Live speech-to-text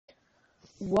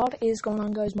What is going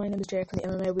on, guys? My name is Jake from the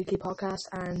MMA Weekly Podcast,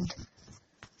 and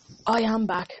I am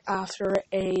back after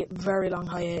a very long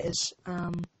hiatus.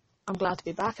 I'm glad to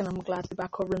be back, and I'm glad to be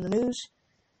back covering the news,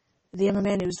 the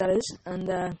MMA news, that is. And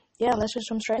let's just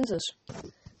jump straight into this.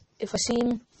 If I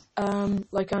seem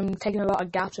like I'm taking a lot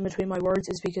of gaps in between my words,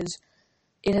 it's because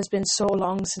it has been so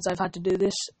long since I've had to do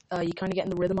this. You kind of get in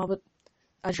the rhythm of it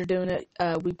as you're doing it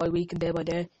week by week and day by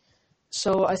day.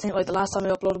 So I think the last time I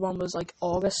uploaded one was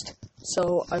August.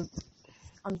 So I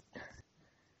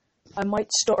might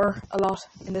stutter a lot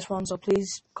in this one. So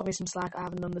please cut me some slack. I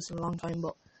haven't done this in a long time.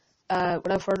 But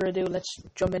without further ado, let's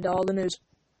jump into all the news.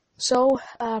 So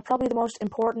probably the most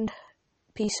important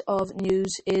piece of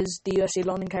news is the UFC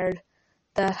London card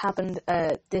that happened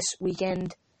this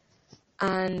weekend.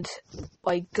 And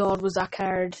by God, was that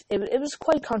card? It was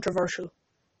quite controversial.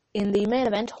 In the main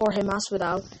event, Jorge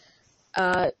Masvidal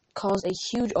caused a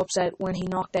huge upset when he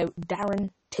knocked out Darren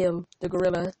Till, the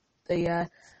Gorilla, the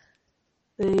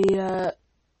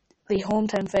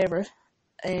hometown favourite,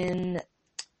 in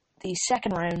the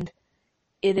second round.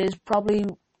 It is probably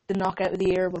the knockout of the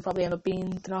year. Will probably end up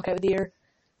being the knockout of the year.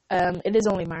 It is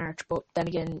only March, but then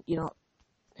again,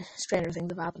 stranger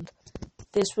things have happened.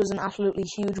 This was an absolutely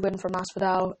huge win for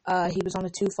Masvidal. He was on a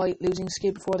 2-fight losing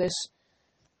skid before this,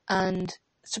 and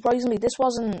surprisingly, this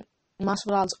wasn't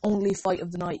Masvidal's only fight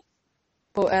of the night.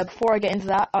 But before I get into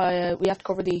that, we have to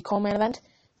cover the co-main event,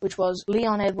 which was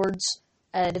Leon Edwards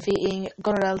defeating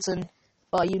Gunnar Nelson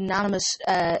by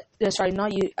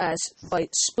by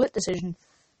split decision.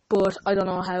 But I don't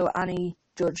know how any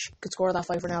judge could score that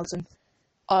fight for Nelson.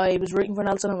 I was rooting for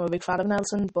Nelson. I'm a big fan of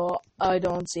Nelson, but I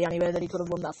don't see any way that he could have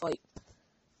won that fight.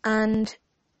 And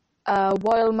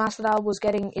while Masvidal was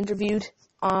getting interviewed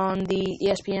on the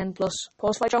ESPN Plus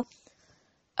post-fight show,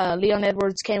 Leon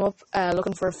Edwards came up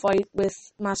looking for a fight with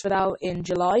Masvidal in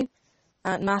July,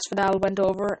 and Masvidal went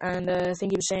over and I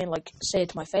think he was saying, say it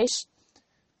to my face,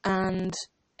 and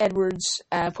Edwards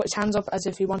put his hands up as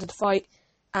if he wanted to fight,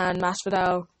 and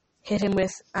Masvidal hit him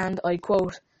with, and I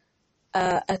quote,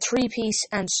 a 3-piece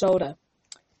and soda.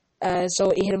 So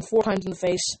he hit him 4 times in the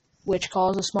face, which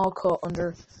caused a small cut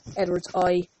under Edwards'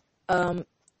 eye.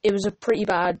 It was a pretty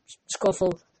bad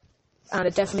scuffle, and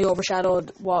it definitely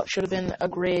overshadowed what should have been a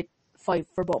great fight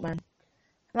for both men.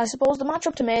 And I suppose the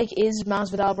matchup to make is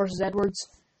Masvidal versus Edwards.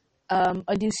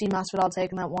 I do see Masvidal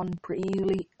taking that one pretty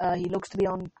easily. He looks to be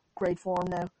on great form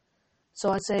now.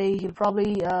 So I'd say he'll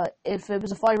probably, if it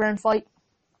was a 5-round fight,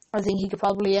 I think he could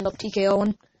probably end up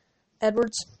TKOing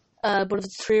Edwards. But if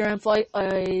it's a 3-round fight,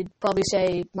 I'd probably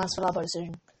say Masvidal by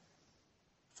decision.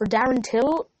 For Darren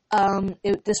Till,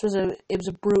 it was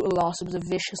a brutal loss. It was a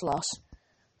vicious loss.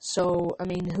 So,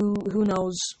 who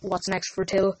knows what's next for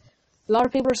Till? A lot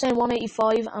of people are saying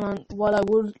 185, and while I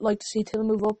would like to see Till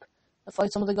move up and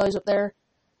fight some of the guys up there,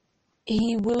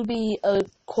 he will be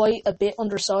quite a bit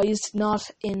undersized,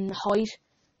 not in height,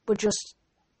 but just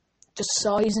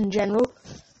size in general.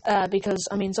 Because,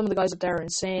 some of the guys up there are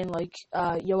insane, like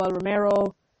Yoel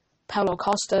Romero, Paulo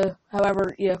Costa.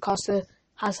 However, Costa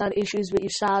has had issues with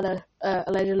USADA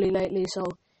allegedly lately, so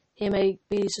he may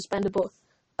be suspended, but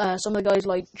some of the guys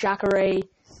like Jacare,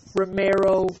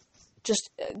 Romero, just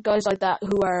guys like that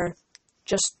who are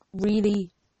just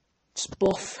really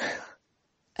buff.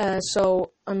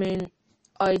 So,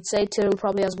 I'd say Till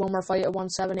probably has one more fight at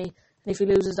 170, and if he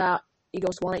loses that, he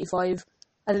goes to 185.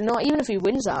 I don't know, even if he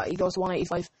wins that, he goes to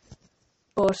 185.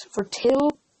 But for Till,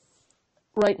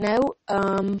 right now,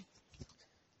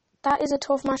 that is a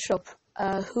tough matchup.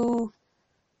 Who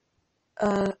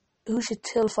should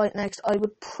Till fight next? I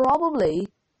would probably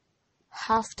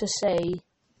have to say,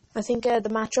 I think the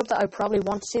matchup that I probably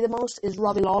want to see the most is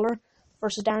Robbie Lawler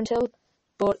versus Darren Till.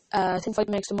 But I think fight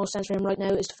makes the most sense for him right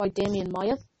now is to fight Damian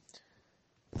Maia.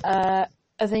 I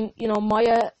think,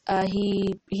 Maia,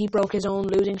 he broke his own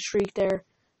losing streak there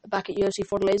back at UFC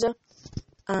Fortaleza.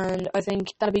 And I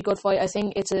think that'll be a good fight. I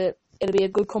think it'll be a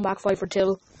good comeback fight for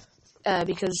Till.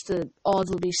 Because the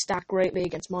odds will be stacked greatly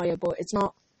against Maia, but it's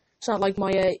not like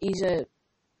Maia.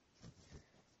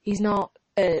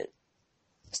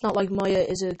 It's not like Maia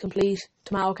is a complete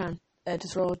tomato can to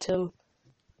throw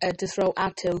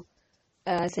at Till.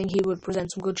 I think he would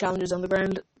present some good challenges on the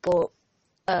ground, but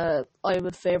I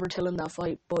would favour Till in that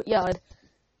fight. But yeah,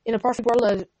 in a perfect world,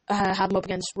 I'd have him up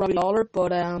against Robbie Lawler,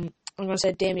 but I'm going to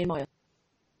say Damian Maia.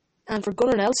 And for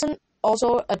Gunnar Nelson,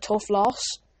 also a tough loss.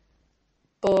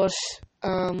 But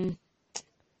I'm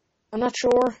not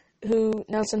sure who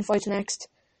Nelson fights next.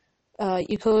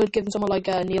 You could give him someone like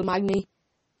Neil Magny.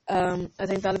 I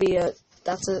think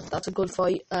that's a good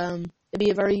fight. It'd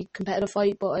be a very competitive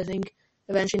fight, but I think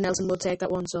eventually Nelson will take that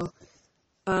one. So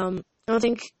I don't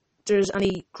think there's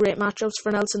any great matchups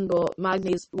for Nelson, but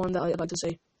Magny is one that I'd like to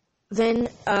see. Then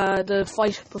the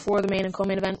fight before the main and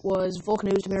co-main event was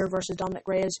Volkan Oezdemir versus Dominic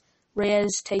Reyes.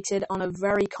 Reyes takes it on a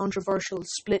very controversial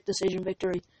split decision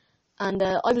victory. And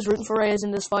I was rooting for Reyes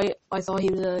in this fight. I thought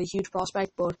he was a huge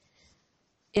prospect, but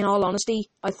in all honesty,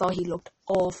 I thought he looked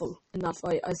awful in that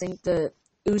fight. I think that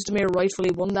Oezdemir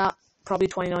rightfully won that, probably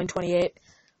 29-28.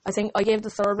 I think I gave the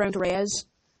third round to Reyes,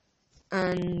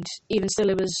 and even still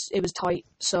it was tight.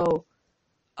 So,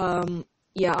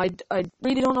 yeah, I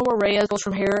really don't know where Reyes goes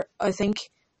from here. I think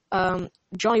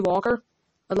Johnny Walker,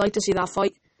 I'd like to see that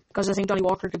fight, because I think Johnny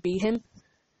Walker could beat him.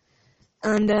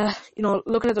 And,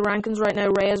 looking at the rankings right now,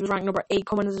 Reyes was ranked number 8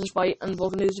 coming into this fight, and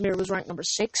Volkan Oezdemir was ranked number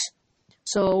 6.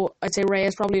 So I'd say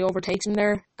Reyes probably overtakes him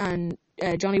there, and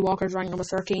Johnny Walker's ranked number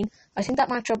 13. I think that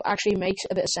matchup actually makes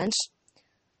a bit of sense.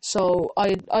 So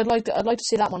I'd like to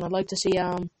see that one. I'd like to see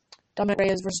Dominic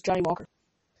Reyes versus Johnny Walker.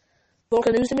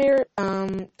 Volkan Oezdemir,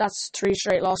 that's 3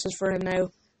 straight losses for him now.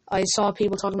 I saw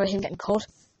people talking about him getting cut.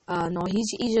 No,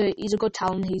 he's a good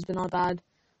talent. He's been on a bad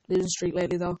losing streak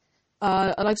lately though.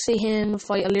 I'd like to see him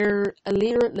fight Alir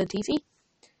Latifi,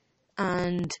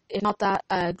 and if not that,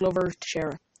 Glover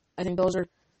Teixeira. I think those are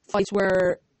fights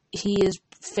where he is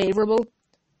favourable.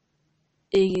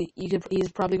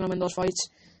 He's probably going to win those fights,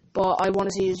 but I want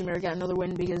to see Oezdemir get another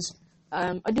win because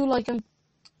I do like him.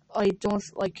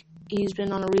 He's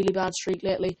been on a really bad streak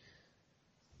lately,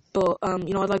 but I'd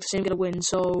like to see him get a win.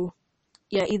 So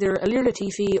yeah, either Alir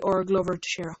Latifi or Glover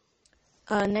Teixeira.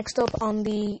 Next up on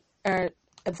the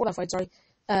before that fight,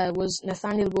 was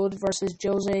Nathaniel Wood versus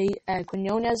Jose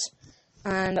Quinones,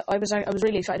 and I was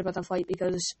really excited about that fight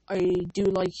because I do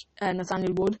like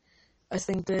Nathaniel Wood. I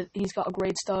think that he's got a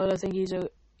great style. I think he's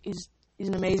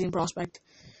an amazing prospect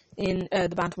in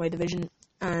the bantamweight division,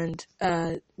 and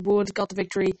Wood got the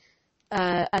victory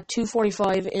at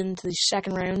 2:45 into the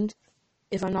second round.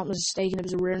 If I'm not mistaken, it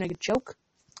was a rear naked choke.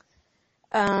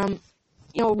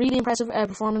 Really impressive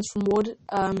performance from Wood.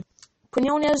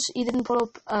 Quinones, he didn't put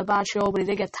up a bad show, but he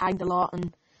did get tagged a lot,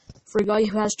 and for a guy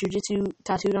who has jiu-jitsu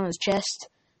tattooed on his chest,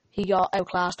 he got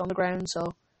outclassed on the ground,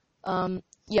 so,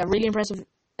 really impressive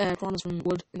performance from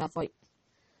Wood in that fight.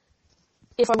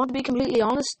 If I want to be completely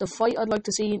honest, the fight I'd like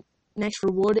to see next for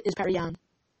Wood is Petr Yan.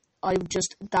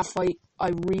 That fight, I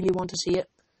really want to see it.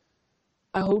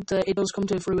 I hope that it does come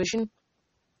to fruition.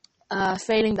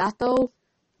 Failing that, though,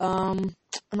 I'm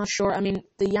not sure. I mean,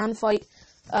 the Yan fight,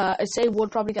 I'd say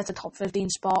Wood probably gets a top 15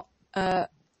 spot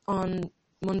on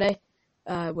Monday,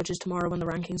 which is tomorrow when the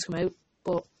rankings come out.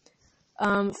 But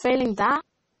failing that,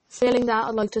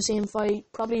 I'd like to see him fight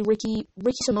probably Ricky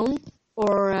Simone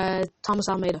or Thomas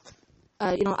Almeida.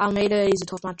 Almeida is a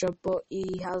tough matchup, but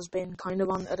he has been kind of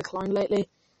on a decline lately.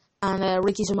 And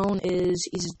Ricky Simone is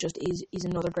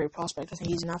another great prospect. I think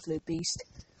he's an absolute beast.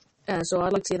 So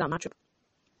I'd like to see that matchup.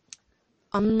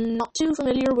 I'm not too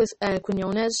familiar with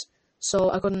Quinones,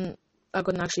 so I couldn't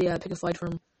actually pick a fight for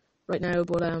him right now.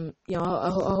 But I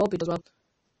hope he does well.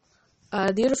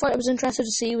 The other fight I was interested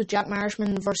to see was Jack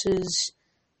Marshman versus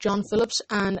John Phillips,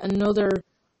 and another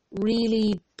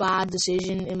really bad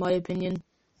decision in my opinion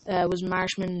was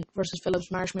Marshman versus Phillips.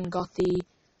 Marshman got the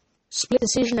split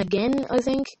decision again, I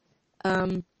think.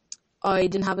 I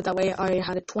didn't have it that way. I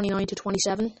had it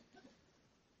 29-27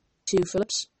 to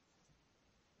Phillips.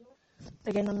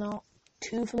 Again, I'm not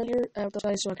too familiar with those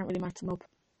guys, so I can't really match them up.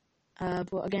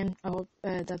 But again, I hope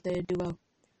that they do well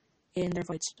in their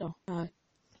fights. So,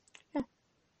 yeah.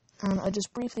 And I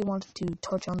just briefly wanted to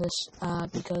touch on this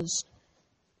because,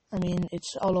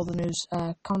 it's all over the news.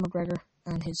 Conor McGregor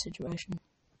and his situation.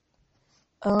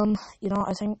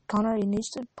 I think Conor, he needs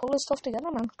to pull his stuff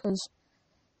together, man, because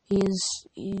he's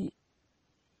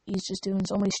just doing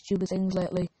so many stupid things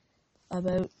lately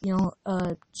about,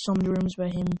 some of the rumors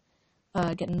about him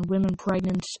getting women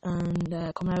pregnant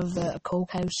and coming out of a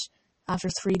coke house after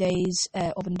 3 days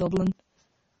up in Dublin.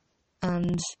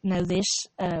 And now this,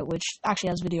 which actually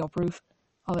has video proof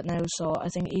of it now, so I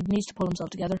think he needs to pull himself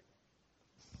together.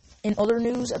 In other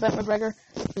news about McGregor,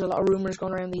 there's a lot of rumours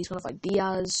going around that he's going to fight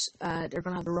Diaz. They're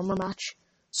going to have a rumor match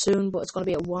soon, but it's going to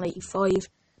be at 185.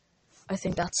 I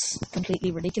think that's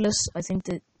completely ridiculous. I think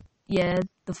that,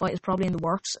 the fight is probably in the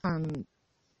works, and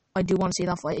I do want to see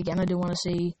that fight again. I do want to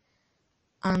see,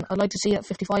 and I'd like to see it at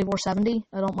 55 or 70.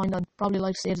 I don't mind. I'd probably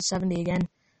like to see it at 70 again.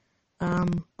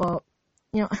 But,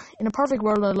 in a perfect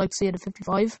world, I'd like to see it at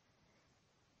 55.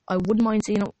 I wouldn't mind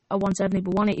seeing it at 170,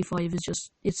 but 185 is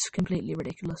just, it's completely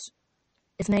ridiculous.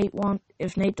 If Nate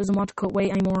doesn't want to cut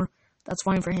weight anymore, that's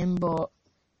fine for him, but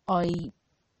I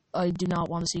do not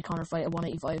want to see Conor fight at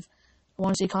 185. I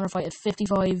want to see Conor fight at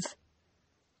 55,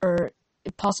 or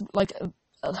possibly,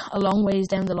 a long ways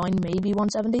down the line, maybe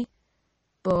 170.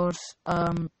 But,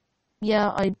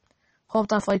 I hope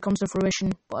that fight comes to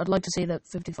fruition, but I'd like to see that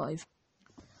 55.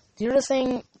 The other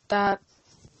thing that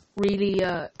really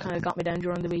kind of got me down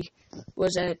during the week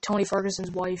was Tony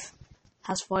Ferguson's wife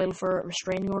has filed for a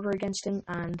restraining order against him,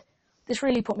 and this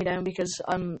really put me down because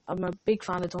I'm a big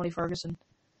fan of Tony Ferguson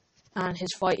and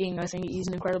his fighting. I think he's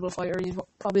an incredible fighter. He's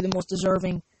probably the most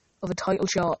deserving of a title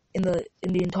shot in the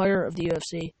entire of the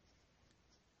UFC.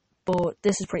 But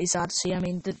this is pretty sad to see. I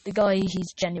mean, the guy,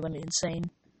 he's genuinely insane.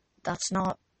 That's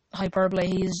not hyperbole.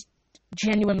 He's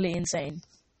genuinely insane.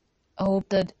 I hope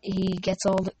that he gets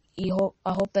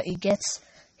I hope that he gets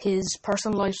his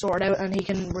personal life sorted out and he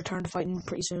can return to fighting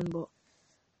pretty soon. But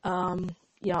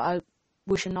I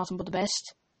wish him nothing but the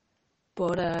best.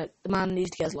 But the man needs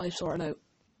to get his life sorted out.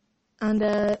 And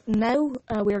now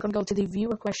we are going to go to the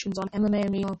viewer questions on MMA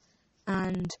Amino.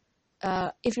 And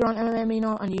if you're on MMA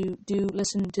Amino and you do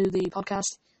listen to the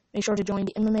podcast, make sure to join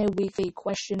the MMA Weekly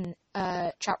Question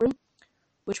chat room,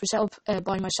 which was set up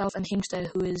by myself and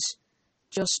Hinksta, who is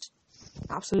just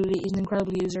he's an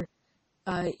incredible user.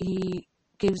 He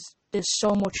gives this so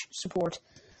much support,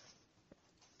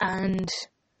 and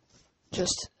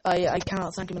just I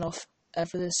cannot thank him enough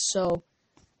for this. So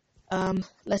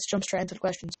let's jump straight into the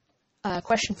questions.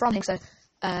 Question from Hinksta,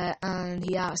 and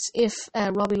he asks, if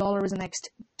Robbie Lawler is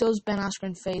next, does Ben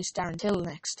Askren face Darren Till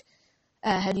next?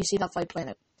 How do you see that fight playing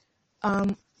out?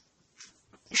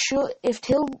 If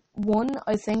Till won,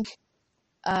 I think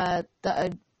that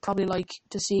I'd probably like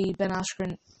to see Ben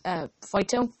Askren fight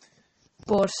Till,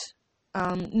 but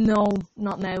no,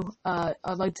 not now.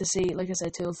 I'd like to see, like I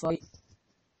said, Till fight.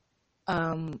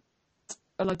 I'd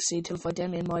like to see Till fight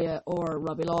Damian Maia or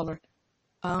Robbie Lawler.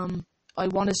 I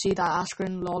want to see that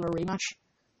Askren Lawler rematch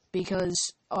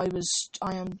because I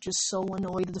am just so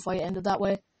annoyed that the fight ended that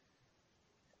way,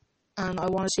 and I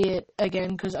want to see it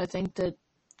again because I think that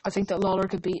Lawler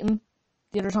could beat him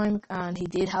the other time, and he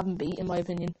did have him beat, in my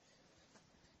opinion,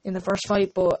 in the first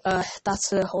fight, but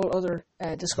that's a whole other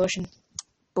discussion.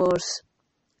 But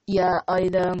yeah,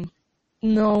 I'd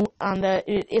no, and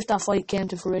if that fight came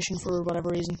to fruition for whatever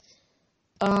reason,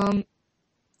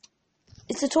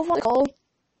 it's a tough one to call,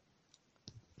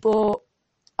 but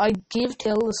I'd give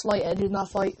Till the slight edge in that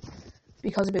fight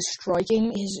because of his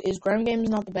striking. His ground game is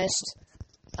not the best,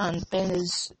 and Ben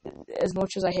is, as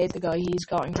much as I hate the guy, he's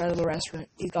got incredible wrestling.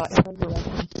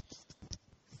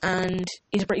 And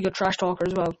he's a pretty good trash talker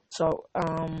as well. So,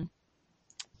 I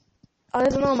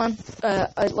don't know, man.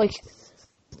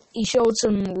 He showed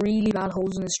some really bad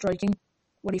holes in his striking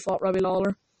when he fought Robbie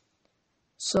Lawler.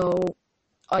 So,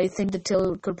 I think that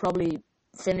Till could probably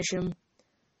finish him,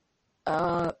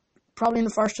 probably in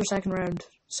the first or second round.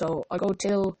 So, I'll go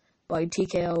Till by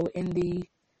TKO in the,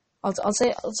 I'll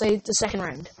say the second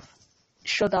round,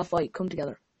 should that fight come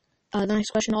together. The next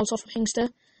question also from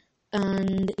Hinksta,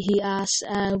 and he asks,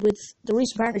 with the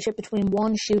recent partnership between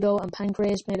Juan Shudo and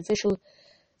Pancrase made official,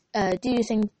 do you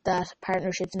think that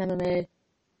partnerships in MMA,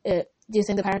 do you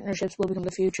think the partnerships will become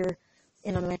the future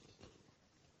in MMA?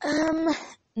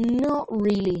 Not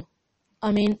really.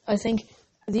 I mean, I think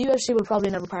the UFC will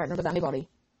probably never partner with anybody.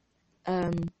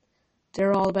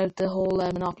 They're all about the whole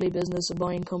monopoly business of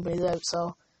buying companies out,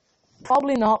 so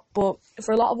probably not, but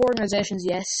for a lot of organizations,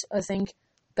 yes. I think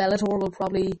Bellator will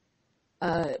probably,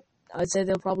 I'd say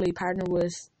they'll probably partner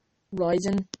with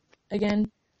Ryzen again,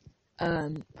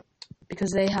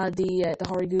 because they had the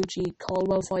Horiguchi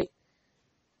Caldwell fight,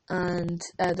 and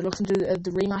they're looking to do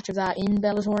the rematch of that in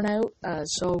Bellator now.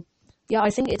 So yeah, I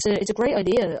think it's a great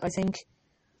idea. I think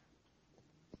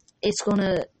it's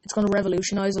gonna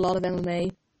revolutionize a lot of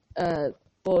MMA.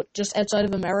 But just outside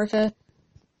of America,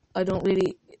 I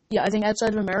think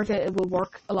outside of America it will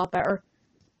work a lot better.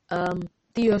 The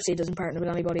UFC doesn't partner with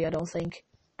anybody, I don't think.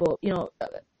 But,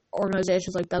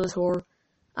 organizations like Bellator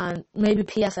and maybe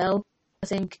PFL, I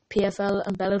think PFL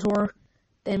and Bellator,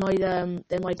 they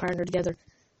might partner together.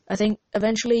 I think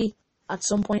eventually, at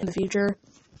some point in the future,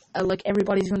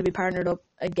 everybody's going to be partnered up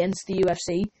against the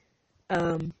UFC.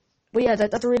 But yeah,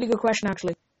 that's a really good question,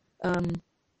 actually. I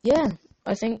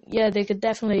think, they could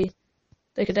definitely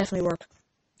work.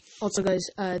 Also, guys,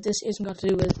 this isn't got to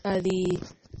do with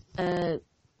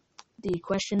the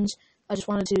questions. I just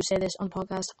wanted to say this on the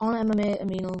podcast. On MMA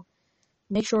Amino,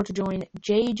 make sure to join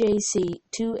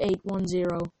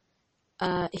JJC2810.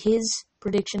 His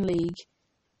prediction league,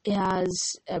 it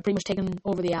has pretty much taken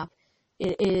over the app.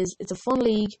 It's a fun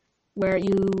league where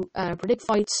you predict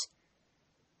fights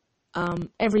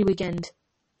every weekend.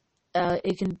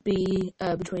 It can be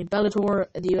between Bellator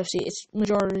and the UFC. It's the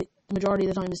majority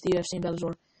of the time it's the UFC and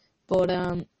Bellator, but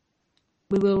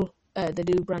they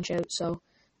do branch out. So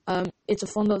It's a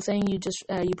fun little thing. You just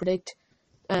you predict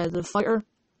the fighter,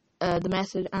 the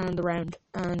method, and the round.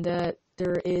 And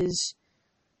there's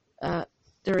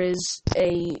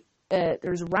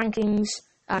rankings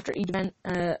after each event.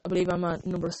 I believe I'm at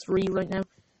number 3 right now.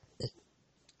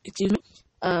 Excuse me.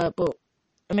 But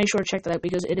make sure to check that out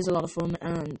because it is a lot of fun,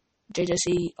 and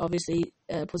JJC obviously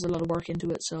puts a lot of work into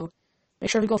it. So make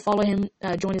sure to go follow him,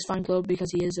 join his fan club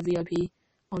because he is a VIP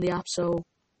on the app. So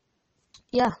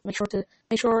yeah, make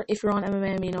sure if you're on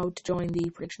MMA to join the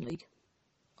prediction league.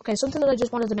 Okay, something that I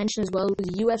just wanted to mention as well was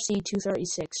UFC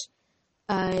 236.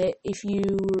 If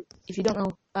you don't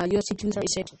know, UFC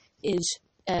 236 is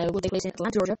will take place in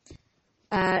Atlanta, Georgia,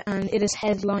 and it is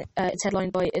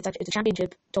headlined by it's a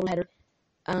championship doubleheader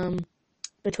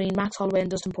between Max Holloway and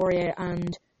Dustin Poirier,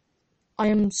 and I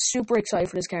am super excited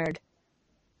for this card.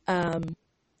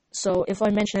 So if I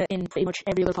mention it in pretty much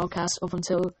every other podcast up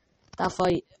until that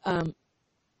fight,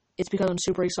 it's because I'm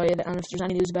super excited, and if there's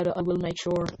any news about it, I will make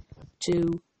sure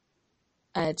to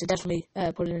definitely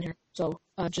put it in here. So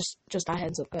just that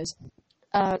heads up, guys.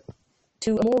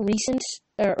 To a more recent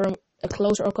or a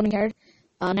closer upcoming card,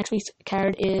 next week's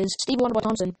card is Steve Wonderboy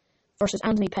Thompson versus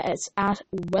Anthony Pettis at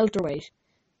welterweight,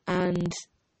 and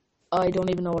I don't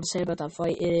even know what to say about that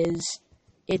fight.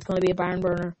 It's going to be a barn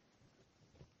burner.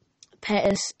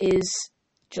 Pettis is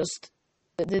just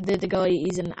the guy.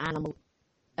 He's an animal.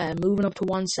 Moving up to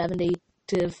 170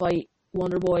 to fight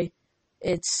Wonderboy,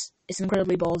 it's an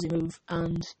incredibly ballsy move,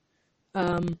 and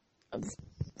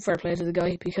fair play to the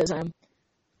guy because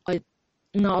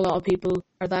not a lot of people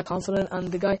are that confident,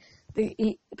 and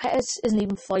Pettis isn't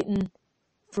even fighting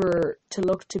to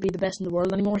look to be the best in the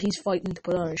world anymore. He's fighting to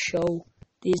put on a show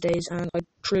these days, and I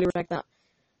truly respect that.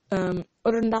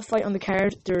 Other than that fight on the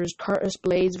card, there's Curtis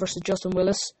Blades versus Justin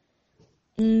Willis.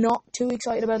 Not too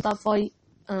excited about that fight.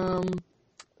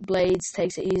 Blades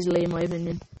takes it easily, in my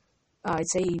opinion. I'd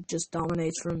say he just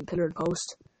dominates from pillar to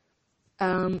post.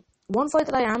 One fight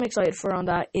that I am excited for on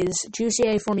that is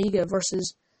Jussier Formiga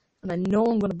versus, and I know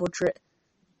I'm going to butcher it,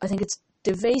 I think it's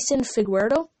Devason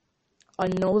Figueredo. I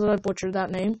know that I butchered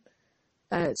that name.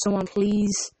 Someone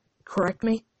please correct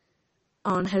me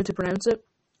on how to pronounce it.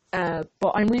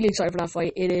 But I'm really excited for that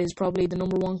fight. It is probably the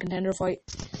number 1 contender fight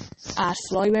at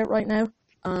flyweight right now.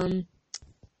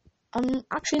 I'm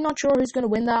actually not sure who's going to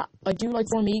win that. I do like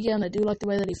Formiga, and I do like the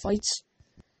way that he fights.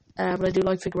 But I do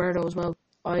like Figueredo as well.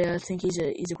 I think he's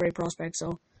a great prospect.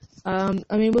 So,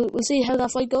 we'll see how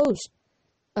that fight goes.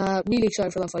 Really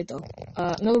excited for that fight, though.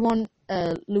 Another one,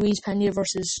 Luis Pena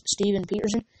versus Steven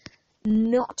Peterson.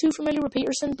 Not too familiar with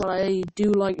Peterson, but I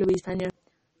do like Luis Pena.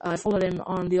 I followed him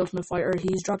on The Ultimate Fighter.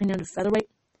 He's dropping down to featherweight,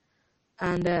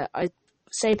 and I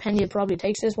say Pena probably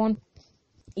takes this one.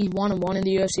 He's 1-1 in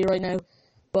the UFC right now,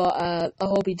 but I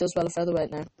hope he does well at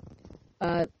featherweight now.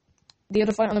 The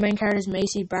other fight on the main card is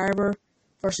Macy Barber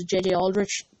versus JJ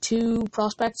Aldrich. 2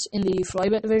 prospects in the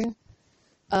flyweight division.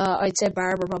 I'd say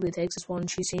Barber probably takes this one.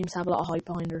 She seems to have a lot of hype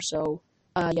behind her, so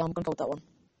yeah, I'm going to go with that one.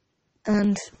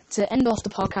 And to end off the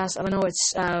podcast, and I know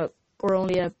it's we're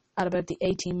only at about the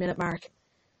 18-minute mark,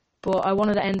 but I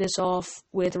wanted to end this off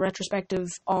with a retrospective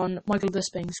on Michael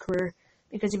Bisping's career,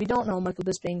 because if you don't know, Michael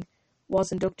Bisping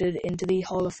was inducted into the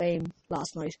Hall of Fame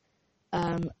last night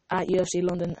at UFC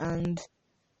London, and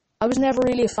I was never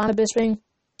really a fan of Bisping,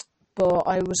 but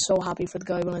I was so happy for the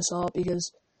guy when I saw it,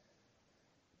 because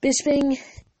Bisping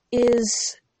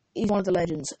he's one of the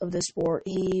legends of this sport.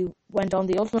 He went on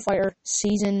The Ultimate Fighter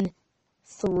Season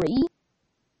 3,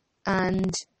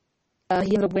 and he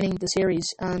ended up winning the series,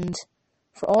 and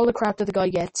for all the crap that the guy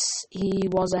gets, he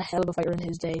was a hell of a fighter in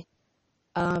his day.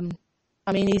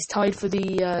 He's tied for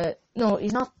the... no,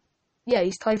 he's not... Yeah,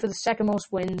 he's tied for the second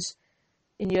most wins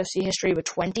in UFC history with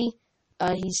 20.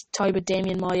 He's tied with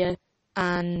Damian Maia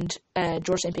and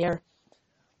George St. Pierre.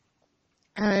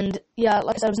 And, yeah,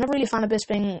 like I said, I was never really a fan of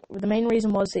Bisping. The main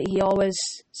reason was that he always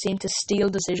seemed to steal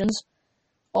decisions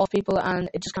off people, and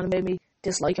it just kind of made me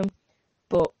dislike him.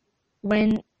 But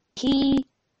when he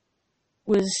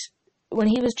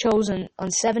was chosen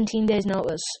on 17 days'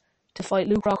 notice to fight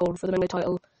Luke Rockhold for the middleweight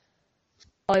title,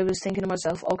 I was thinking to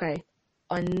myself, okay,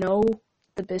 I know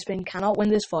that Bisping cannot win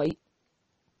this fight,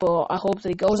 but I hope that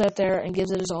he goes out there and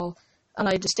gives it his all. And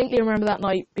I distinctly remember that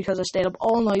night because I stayed up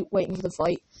all night waiting for the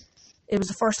fight. It was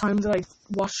the first time that I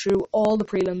watched through all the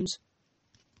prelims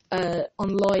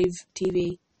on live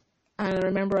TV. And I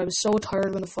remember I was so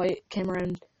tired when the fight came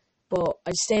around, but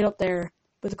I stayed up there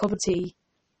with a cup of tea,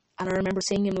 and I remember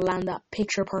seeing him land that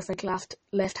picture-perfect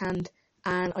left hand,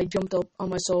 and I jumped up on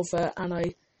my sofa, and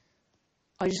I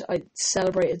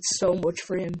celebrated so much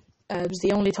for him. It was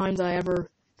the only time that I ever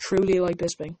truly liked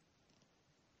Bisping.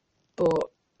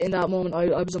 But in that moment, I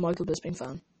was a Michael Bisping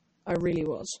fan. I really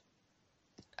was.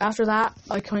 After that,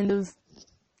 I kind of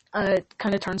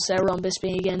turned sour on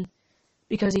Bisping again,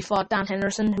 because he fought Dan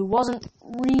Henderson, who wasn't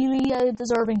really a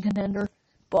deserving contender,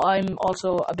 but I'm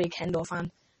also a big Hendo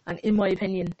fan, and in my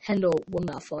opinion, Hendo won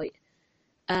that fight.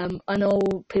 I know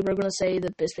people are going to say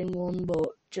that Bisping won, but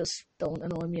just don't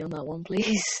annoy me on that one,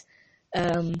 please.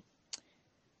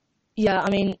 Yeah, I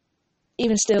mean,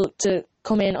 even still, to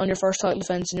come in on your first title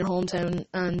defense in your hometown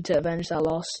and to avenge that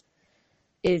loss,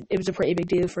 it was a pretty big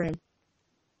deal for him.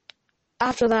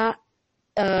 After that,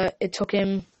 it took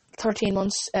him 13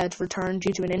 months to return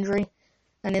due to an injury,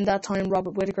 and in that time,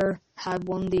 Robert Whittaker had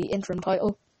won the interim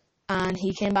title, and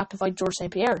he came back to fight George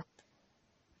St. Pierre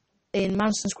in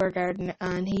Madison Square Garden,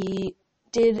 and he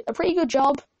did a pretty good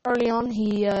job early on.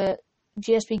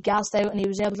 GSP gassed out, and he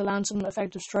was able to land some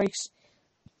effective strikes,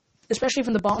 especially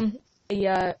from the bottom. He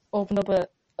opened up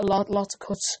lots of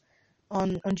cuts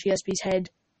on GSP's head.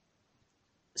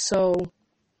 So,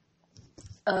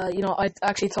 I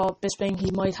actually thought Bisping,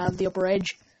 he might have the upper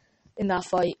edge in that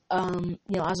fight,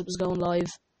 as it was going live.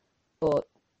 But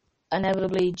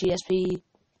inevitably, GSP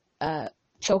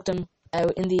choked him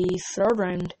out in the third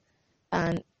round.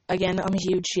 And again, I'm a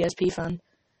huge GSP fan.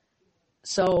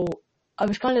 So I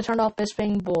was kind of turned off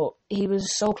Bisping, but he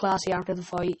was so classy after the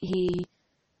fight. He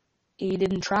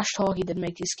didn't trash talk. He didn't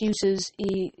make excuses.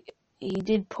 He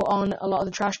did put on a lot of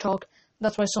the trash talk.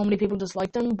 That's why so many people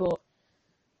disliked him. But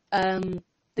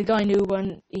the guy knew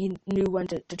when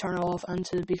to turn it off and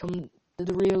to become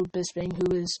the real Bisping,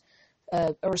 who is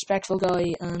a respectful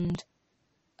guy. And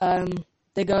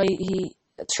the guy,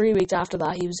 3 weeks after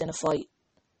that, he was in a fight.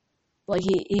 Like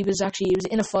he was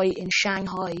in a fight in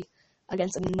Shanghai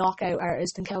against a knockout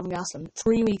artist in Kelvin Gastelum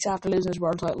 3 weeks after losing his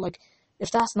world title. Like, if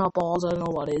that's not balls, I don't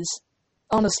know what is.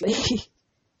 Honestly.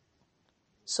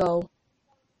 So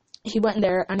he went in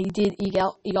there and he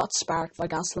got sparked by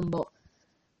Gastelum, but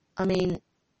I mean,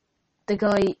 the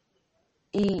guy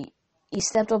he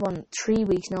stepped up on 3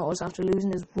 weeks' notice after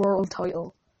losing his world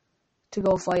title to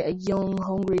go fight a young,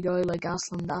 hungry guy like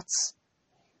Gastelum.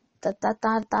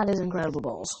 That is incredible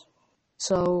balls.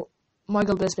 So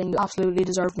Michael Bisping absolutely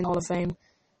deserves the Hall of Fame.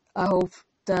 I hope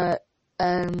that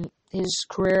his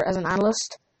career as an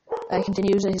analyst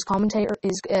continues, and his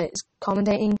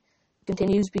commentating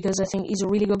continues, because I think he's a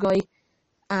really good guy,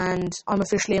 and I'm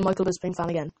officially a Michael Bisping fan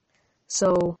again.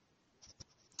 So,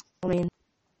 I mean,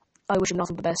 I wish him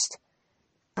nothing but the best,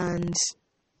 and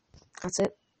that's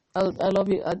it. I love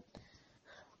you,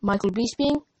 Michael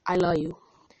Bisping. I love you.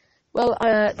 Well,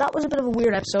 that was a bit of a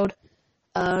weird episode.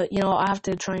 I have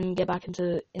to try and get back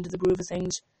into the groove of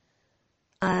things.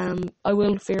 I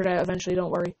will figure it out eventually,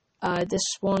 don't worry. This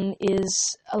one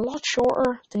is a lot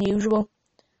shorter than usual,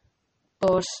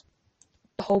 but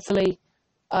hopefully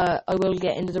I will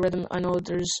get into the rhythm. I know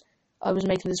I was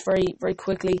making this very, very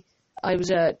quickly. I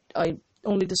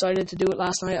only decided to do it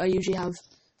last night. I usually have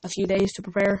a few days to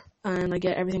prepare, and I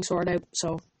get everything sorted out.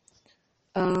 So,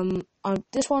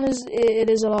 this one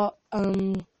is a lot,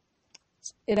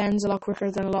 it ends a lot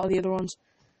quicker than a lot of the other ones,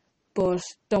 but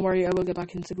don't worry, I will get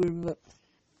back into the groove of it.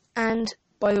 And,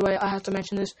 by the way, I have to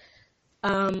mention this,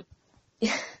 I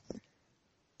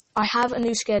have a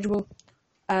new schedule.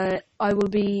 I will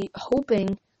be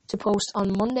hoping to post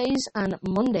on Mondays, and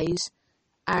Mondays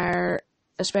are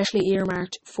especially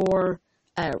earmarked for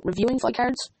reviewing fight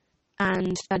cards,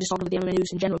 and just talking about the MMA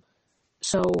news in general.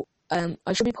 So,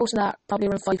 I should be posting that probably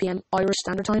around 5 PM Irish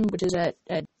Standard Time, which is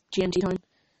GMT time,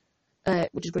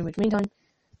 which is Greenwich Mean Time.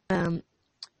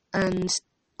 And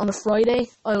on a Friday,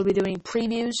 I will be doing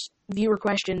previews, viewer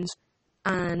questions,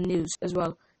 and news as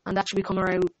well. And that should be coming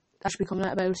out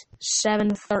at about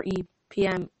 7:30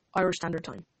 PM Irish Standard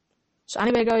Time. So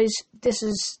anyway, guys, this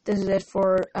is it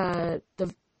for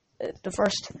the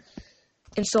first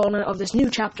installment of this new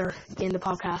chapter in the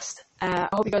podcast. I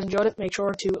hope you guys enjoyed it. Make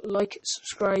sure to like,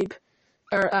 subscribe,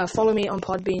 or follow me on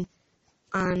Podbean,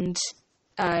 and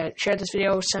share this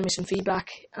video, send me some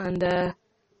feedback, and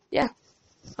yeah,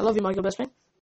 I love you, Michael Bisping.